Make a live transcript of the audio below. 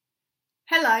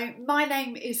Hello, my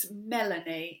name is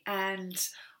Melanie and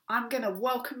I'm going to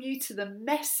welcome you to the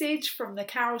message from the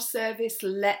carol service,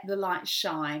 Let the Light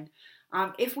Shine.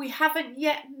 If we haven't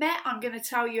yet met, I'm going to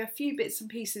tell you a few bits and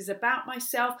pieces about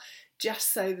myself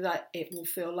just so that it will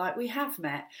feel like we have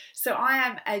met. So I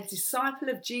am a disciple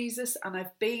of Jesus and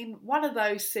I've been one of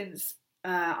those since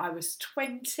I was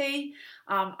 20.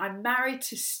 I'm married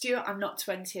to Stuart. I'm not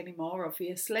 20 anymore,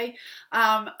 obviously.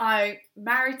 I'm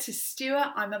married to Stuart.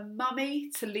 I'm a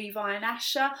mummy to Levi and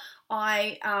Asher.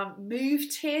 I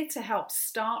moved here to help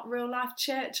start Real Life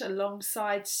Church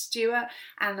alongside Stuart,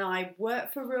 and I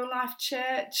work for Real Life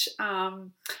Church.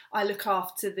 I look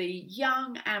after the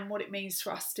young and what it means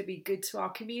for us to be good to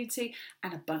our community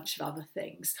and a bunch of other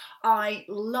things. I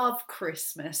love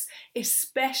Christmas,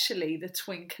 especially the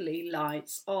twinkly lights.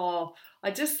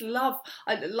 I just love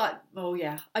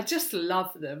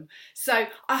them. So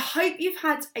I hope you've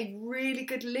had a really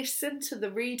good listen to the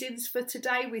readings for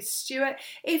today with Stuart.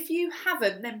 If you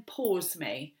haven't, then pause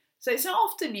me. So it's not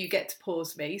often you get to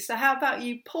pause me. So how about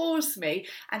you pause me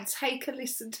and take a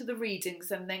listen to the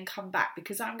readings and then come back,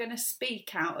 because I'm going to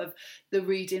speak out of the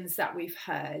readings that we've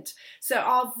heard. So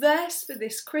our verse for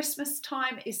this Christmas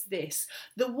time is this: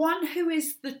 the one who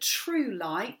is the true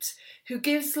light, who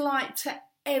gives light to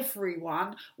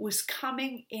everyone, was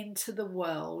coming into the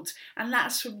world. And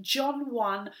that's from John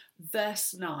 1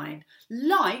 verse 9.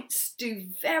 Lights do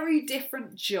very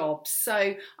different jobs.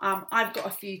 So I've got a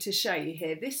few to show you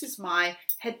here. This is my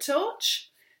head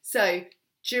torch. So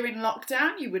during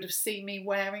lockdown, you would have seen me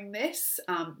wearing this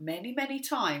many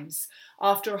times.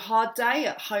 After a hard day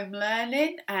at home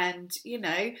learning and,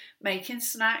 making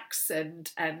snacks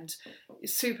and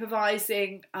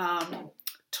supervising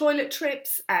toilet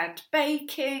trips and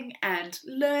baking and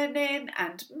learning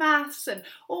and maths and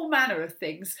all manner of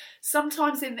things.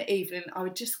 Sometimes in the evening I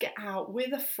would just get out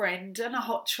with a friend and a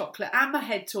hot chocolate and my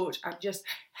head torch and just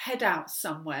head out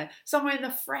somewhere in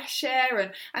the fresh air,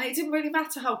 and it didn't really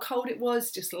matter how cold it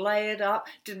was, just layered up.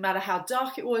 Didn't matter how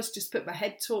dark it was, just put my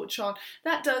head torch on.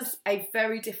 That does a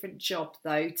very different job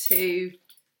though to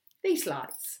these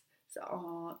lights.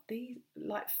 So, these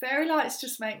fairy lights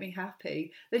just make me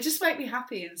happy. They just make me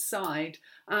happy inside.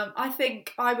 I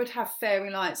think I would have fairy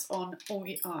lights on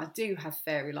I do have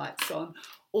fairy lights on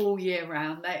all year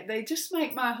round. They just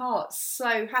make my heart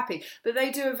so happy. But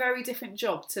they do a very different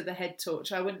job to the head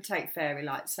torch. I wouldn't take fairy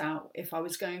lights out if I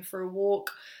was going for a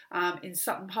walk in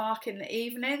Sutton Park in the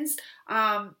evenings.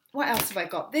 What else have I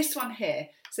got? This one here.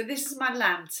 So this is my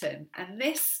lantern, and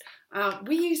this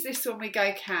we use this when we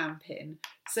go camping.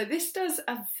 So this does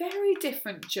a very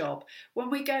different job. When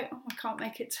we go, I can't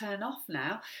make it turn off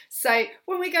now. So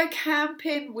when we go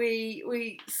camping,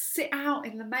 we sit out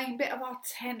in the main bit of our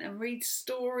tent and read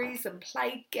stories and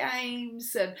play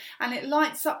games, and it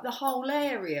lights up the whole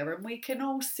area, and we can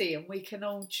all see and we can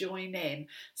all join in.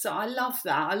 So I love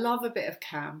that. I love a bit of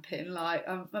camping.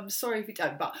 I'm sorry if you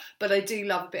don't, but I do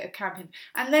love a bit of camping.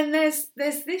 And then there's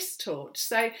this torch.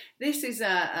 So this is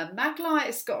a mag light.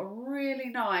 It's got a really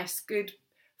nice, good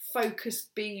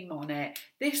focused beam on it.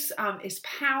 This is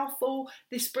powerful.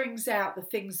 This brings out the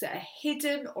things that are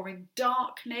hidden or in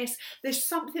darkness. There's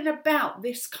something about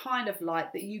this kind of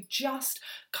light that you just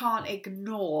can't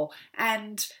ignore.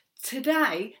 And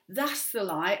today, that's the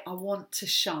light I want to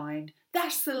shine.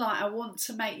 That's the light I want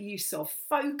to make use of.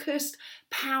 Focused,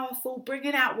 powerful,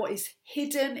 bringing out what is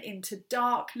hidden into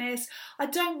darkness. I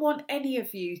don't want any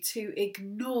of you to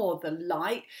ignore the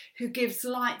light who gives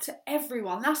light to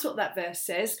everyone. That's what that verse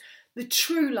says. The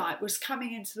true light was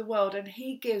coming into the world and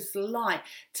he gives light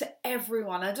to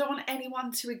everyone. I don't want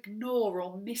anyone to ignore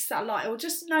or miss that light or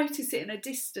just notice it in a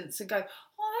distance and go,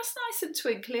 oh, that's nice and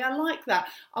twinkly, I like that.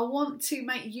 I want to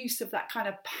make use of that kind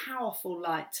of powerful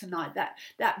light tonight,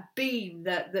 that beam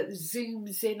that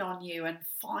zooms in on you and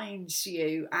finds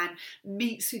you and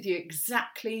meets with you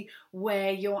exactly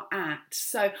where you're at.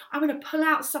 So I'm going to pull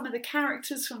out some of the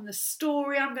characters from the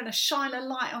story. I'm going to shine a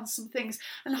light on some things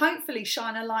and hopefully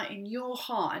shine a light in your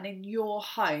heart and in your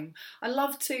home. I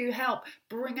love to help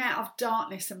bring out of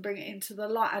darkness and bring it into the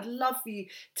light. I'd love for you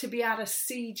to be able to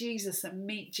see Jesus and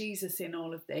meet Jesus in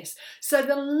all of this. So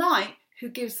the light who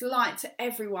gives light to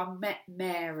everyone met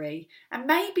Mary. And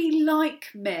maybe like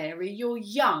Mary, you're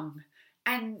young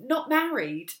and not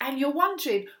married and you're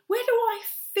wondering, where do I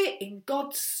fit in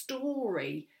God's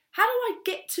story? How do I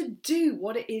get to do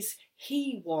what it is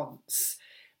he wants?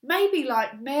 Maybe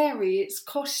like Mary, it's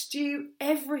cost you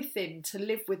everything to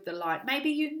live with the light. Maybe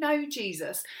you know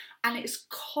Jesus and it's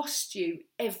cost you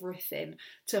everything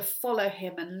to follow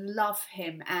him and love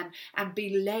him and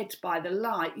be led by the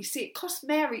light. You see, it cost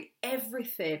Mary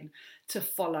everything to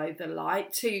follow the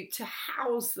light, to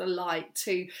house the light,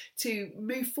 to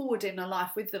move forward in her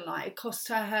life with the light. It cost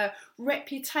her her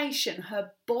reputation,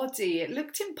 her body. It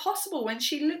looked impossible. When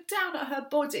she looked down at her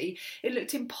body, it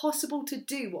looked impossible to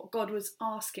do what God was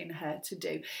asking her to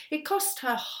do. It cost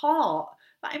her heart.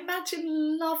 But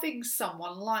imagine loving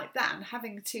someone like that and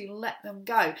having to let them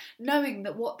go, knowing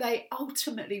that what they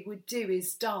ultimately would do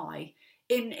is die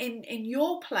in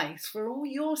your place for all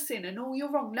your sin and all your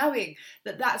wrong, knowing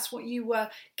that that's what you were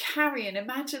carrying.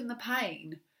 Imagine the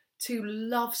pain to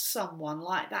love someone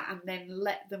like that and then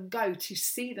let them go, to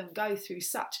see them go through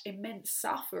such immense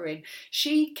suffering.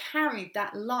 She carried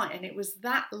that light, and it was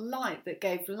that light that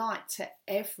gave light to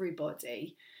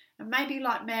everybody. And maybe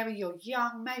like Mary, you're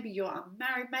young, maybe you're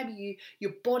unmarried, maybe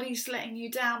your body's letting you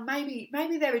down, maybe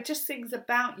there are just things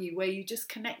about you where you just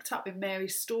connect up with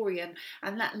Mary's story, and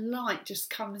that light just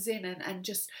comes in and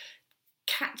just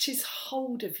catches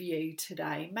hold of you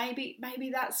today. Maybe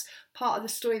that's part of the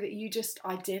story that you just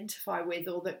identify with,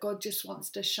 or that God just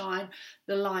wants to shine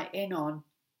the light in on.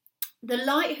 The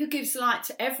light who gives light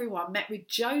to everyone met with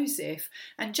Joseph,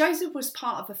 and Joseph was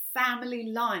part of a family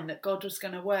line that God was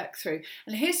going to work through.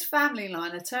 And his family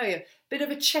line, I tell you, bit of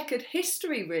a checkered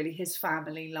history really, his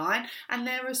family line, and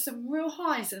there are some real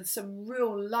highs and some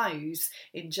real lows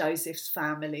in Joseph's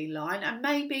family line. And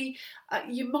maybe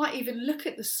you might even look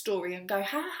at the story and go,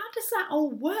 how does that all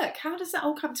work? How does that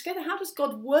all come together? How does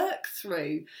God work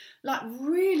through like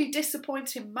really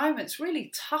disappointing moments,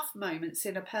 really tough moments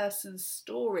in a person's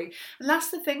story? And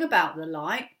that's the thing about the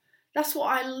light. That's what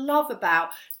I love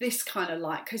about this kind of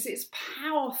light, because it's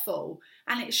powerful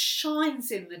and it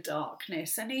shines in the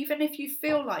darkness. And even if you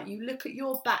feel like you look at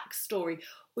your backstory,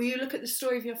 or you look at the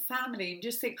story of your family and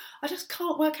just think, I just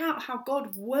can't work out how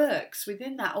God works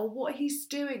within that, or what he's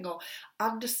doing, or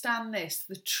understand this,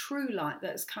 the true light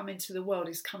that's come into the world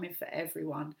is coming for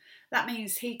everyone. That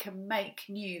means he can make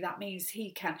new. That means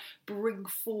he can bring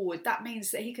forward. That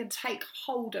means that he can take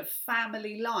hold of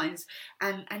family lines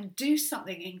and do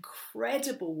something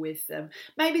incredible with them.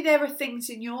 Maybe there are things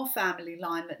in your family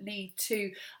line that need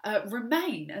to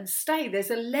remain and stay.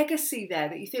 There's a legacy there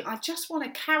that you think, I just want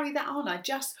to carry that on. I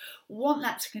just want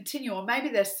that to continue. Or maybe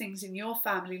there's things in your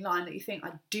family line that you think,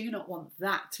 I do not want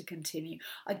that to continue.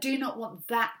 I do not want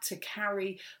that to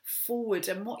carry forward.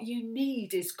 And what you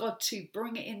need is God to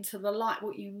bring it into the light.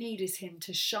 What you need is him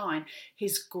to shine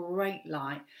his great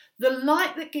light. The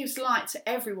light that gives light to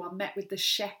everyone met with the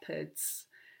shepherds.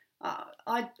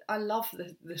 I love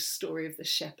the story of the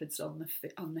shepherds on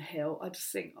the hill. I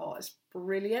just think, oh, it's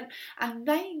brilliant. And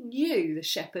they knew, the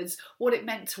shepherds, what it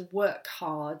meant to work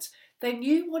hard. They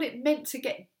knew what it meant to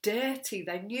get dirty.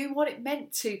 They knew what it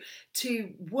meant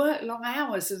to work long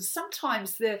hours. And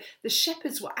sometimes the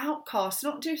shepherds were outcast,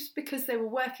 not just because they were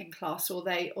working class or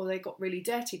they got really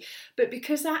dirty, but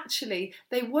because actually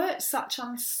they worked such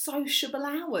unsociable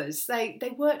hours. They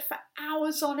worked for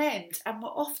hours on end and were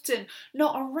often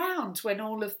not around when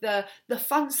all of the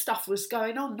fun stuff was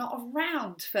going on, not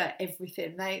around for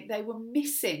everything. They were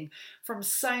missing from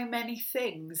so many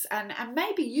things. And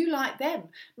maybe you like them.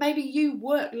 Maybe you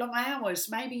work long hours.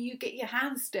 Maybe you get your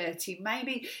hands dirty.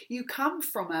 Maybe you come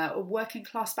from a working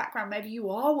class background. Maybe you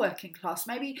are working class.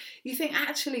 Maybe you think,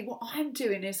 actually, what I'm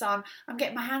doing is I'm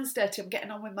getting my hands dirty. I'm getting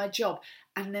on with my job.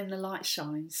 And then the light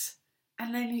shines.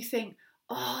 And then you think,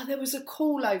 oh, there was a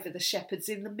call over the shepherds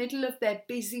in the middle of their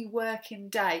busy working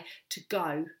day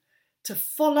to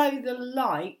follow the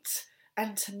light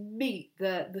and to meet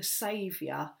the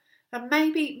Saviour. And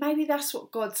maybe that's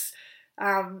what God's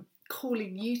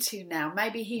calling you to now.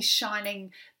 Maybe he's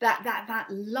shining that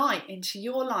light into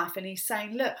your life, and he's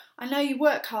saying, look, I know you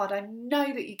work hard, I know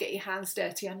that you get your hands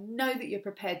dirty, I know that you're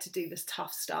prepared to do this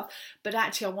tough stuff, but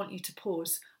actually I want you to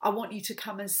pause. I want you to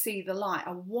come and see the light.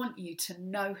 I want you to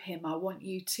know him. I want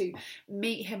you to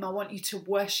meet him. I want you to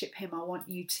worship him. I want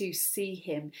you to see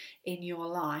him in your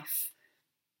life.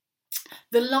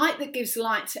 The light that gives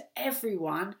light to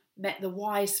everyone met the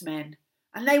wise men.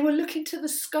 And they were looking to the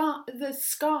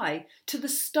sky, to the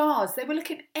stars. They were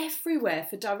looking everywhere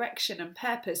for direction and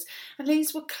purpose. And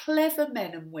these were clever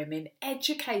men and women,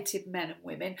 educated men and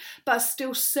women, but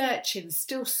still searching,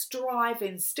 still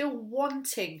striving, still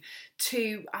wanting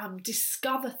to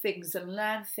discover things and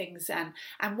learn things.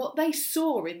 And what they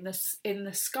saw in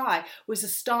the sky was a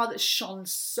star that shone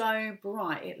so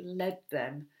bright it led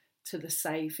them to the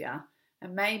Saviour.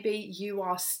 And maybe you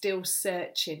are still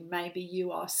searching. Maybe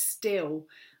you are still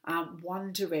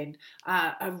wondering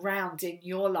around in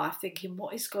your life, thinking,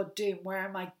 what is God doing? Where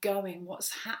am I going?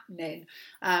 What's happening?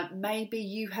 Maybe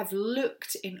you have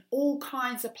looked in all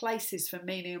kinds of places for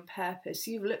meaning and purpose.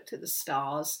 You've looked at the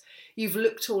stars, you've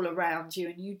looked all around you,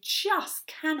 and you just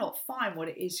cannot find what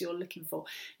it is you're looking for.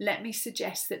 Let me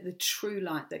suggest that the true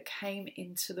light that came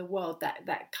into the world,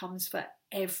 that comes for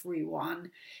everyone,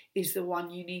 is the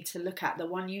one you need to look at, the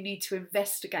one you need to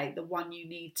investigate, the one you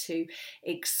need to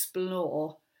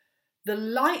explore. The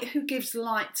light who gives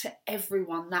light to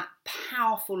everyone, that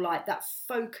powerful light, that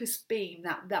focused beam,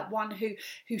 that one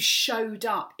who showed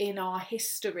up in our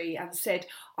history and said,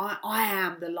 I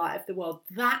am the light of the world.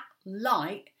 That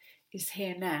light is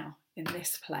here now in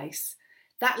this place.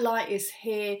 That light is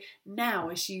here now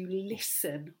as you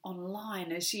listen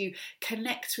online, as you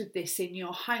connect with this in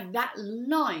your home. That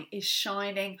light is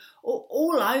shining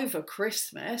all over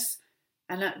Christmas,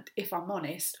 and if I'm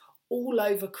honest, all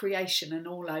over creation and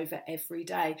all over every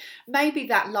day. Maybe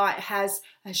that light has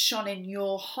shone in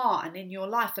your heart and in your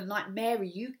life, and like Mary,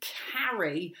 you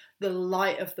carry the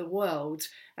light of the world.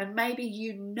 And maybe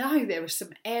you know there are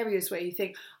some areas where you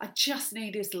think, I just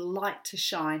need his light to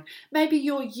shine. Maybe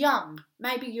you're young,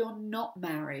 maybe you're not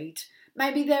married.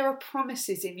 Maybe there are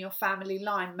promises in your family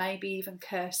line, maybe even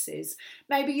curses.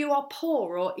 Maybe you are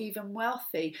poor or even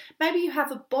wealthy. Maybe you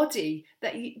have a body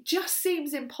that just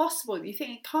seems impossible. You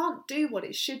think it can't do what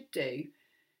it should do.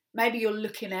 Maybe you're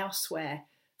looking elsewhere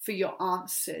for your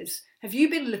answers. Have you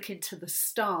been looking to the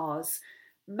stars?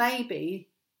 Maybe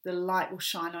the light will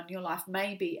shine on your life.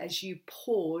 Maybe as you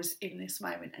pause in this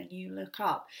moment and you look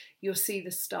up, you'll see the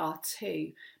star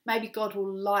too. Maybe God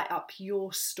will light up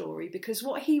your story, because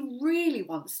what he really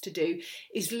wants to do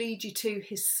is lead you to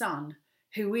his son,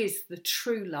 who is the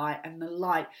true light and the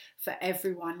light for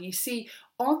everyone. You see,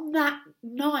 on that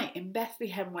night in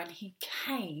Bethlehem when he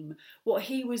came, what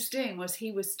he was doing was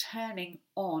he was turning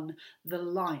on the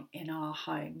light in our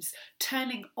homes,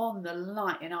 turning on the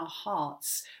light in our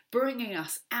hearts, bringing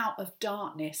us out of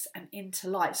darkness and into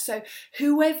light. So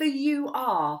whoever you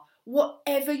are,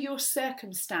 whatever your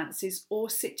circumstances or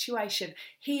situation,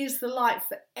 he is the light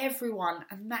for everyone,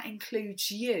 and that includes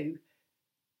you.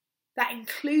 That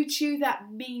includes you,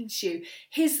 that means you.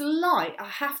 His light, I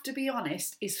have to be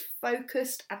honest, is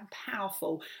focused and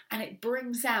powerful, and it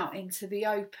brings out into the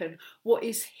open what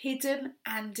is hidden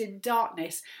and in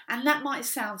darkness. And that might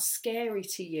sound scary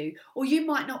to you, or you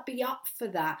might not be up for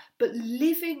that, but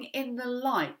living in the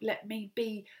light, let me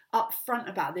be upfront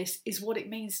about this, is what it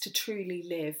means to truly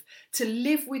live. To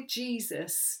live with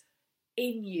Jesus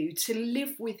in you, to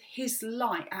live with his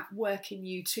light at work in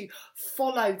you, to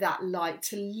follow that light,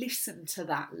 to listen to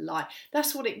that light.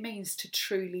 That's what it means to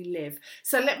truly live.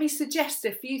 So let me suggest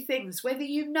a few things, whether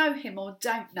you know him or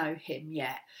don't know him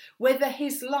yet, whether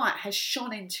his light has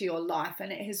shone into your life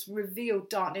and it has revealed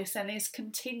darkness and is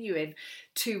continuing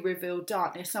to reveal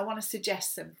darkness. I want to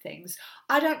suggest some things.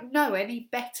 I don't know any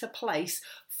better place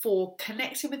for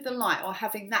connecting with the light or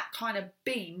having that kind of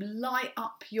beam light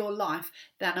up your life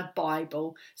than a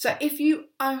Bible. So if you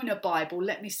own a Bible,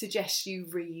 let me suggest you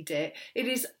read it. It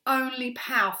is only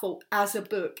powerful as a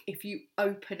book if you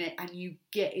open it and you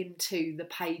get into the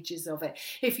pages of it.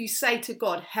 If you say to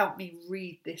God, help me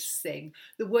read this thing.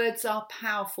 The words are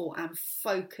powerful and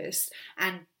focused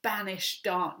and banish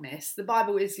darkness. The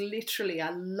Bible is literally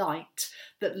a light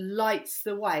that lights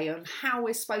the way on how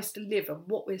we're supposed to live and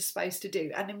what we're supposed to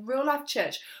do. And in Real Life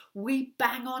Church, we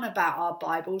bang on about our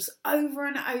Bibles over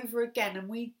and over again, and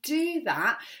we do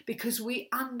that because we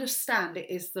understand it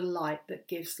is the light that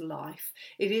gives life.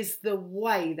 It is the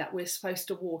way that we're supposed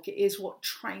to walk. It is what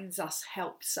trains us,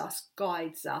 helps us,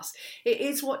 guides us. It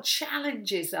is what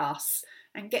challenges us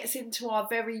and gets into our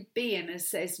very being and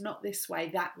says, not this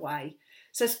way, that way.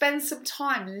 So spend some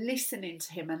time listening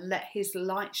to him and let his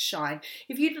light shine.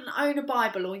 If you don't own a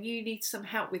Bible or you need some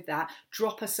help with that,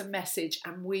 drop us a message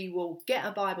and we will get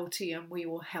a Bible to you and we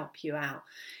will help you out.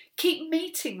 Keep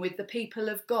meeting with the people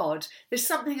of God. There's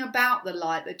something about the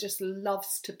light that just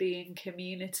loves to be in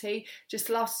community, just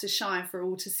loves to shine for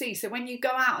all to see. So when you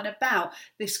go out and about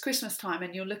this Christmas time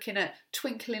and you're looking at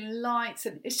twinkling lights,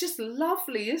 and it's just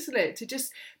lovely, isn't it, to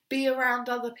just be around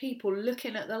other people,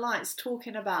 looking at the lights,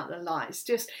 talking about the lights,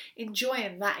 just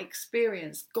enjoying that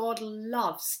experience. God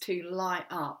loves to light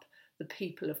up the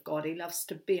people of God. He loves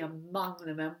to be among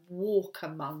them and walk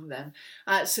among them.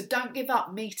 So don't give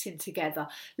up meeting together.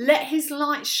 Let his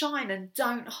light shine and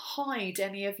don't hide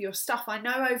any of your stuff. I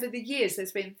know over the years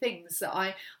there's been things that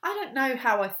I don't know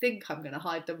how I think I'm going to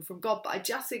hide them from God, but I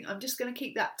just think I'm just going to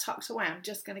keep that tucked away. I'm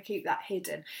just going to keep that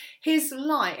hidden. His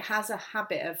light has a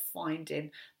habit of finding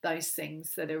those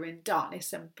things that are in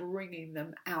darkness and bringing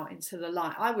them out into the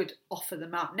light. I would offer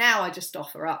them up. Now I just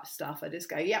offer up stuff. I just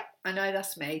go, yep, I know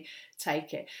that's me.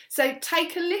 Take it. So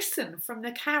take a listen from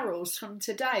the carols from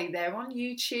today. They're on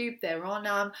YouTube. They're on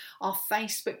our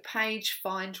Facebook page,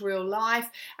 Find Real Life.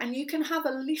 And you can have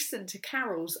a listen to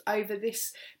carols over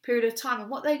this period of time. And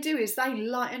what they do is they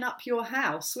lighten up your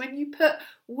house. When you put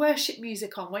worship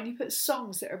music on, when you put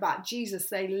songs that are about Jesus,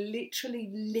 they literally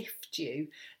lift you.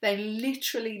 They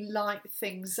literally light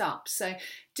things up. So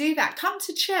do that. Come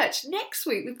to church. Next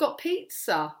week we've got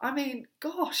pizza. I mean,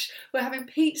 gosh, we're having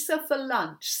pizza for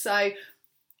lunch. So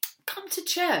come to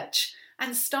church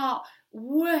and start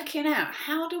working out,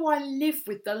 how do I live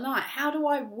with the light? How do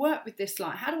I work with this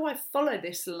light? How do I follow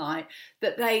this light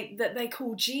that they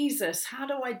call Jesus? How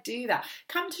do I do that?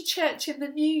 Come to church in the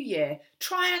new year.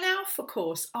 Try an Alpha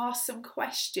course. Ask some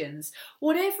questions.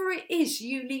 Whatever it is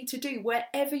you need to do,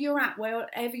 wherever you're at,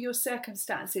 wherever your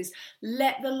circumstances,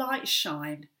 let the light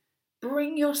shine.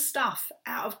 Bring your stuff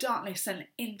out of darkness and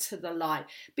into the light.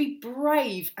 Be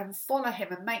brave and follow him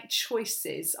and make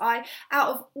choices. Out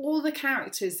of all the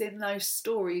characters in those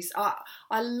stories,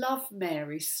 I love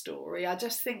Mary's story. I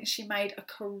just think she made a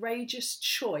courageous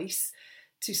choice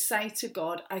to say to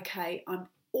God, okay, I'm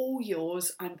all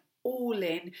yours. I'm all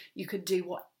in. You can do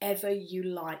whatever you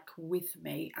like with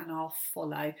me and I'll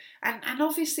follow. And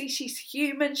obviously she's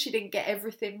human. She didn't get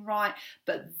everything right,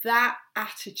 but that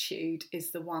attitude is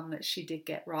the one that she did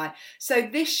get right. So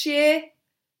this year,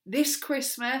 this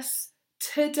Christmas,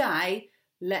 today,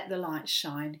 let the light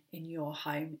shine in your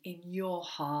home, in your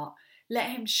heart. Let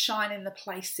him shine in the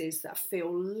places that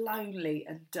feel lonely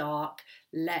and dark.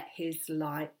 Let his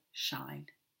light shine.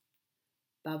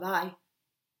 Bye-bye.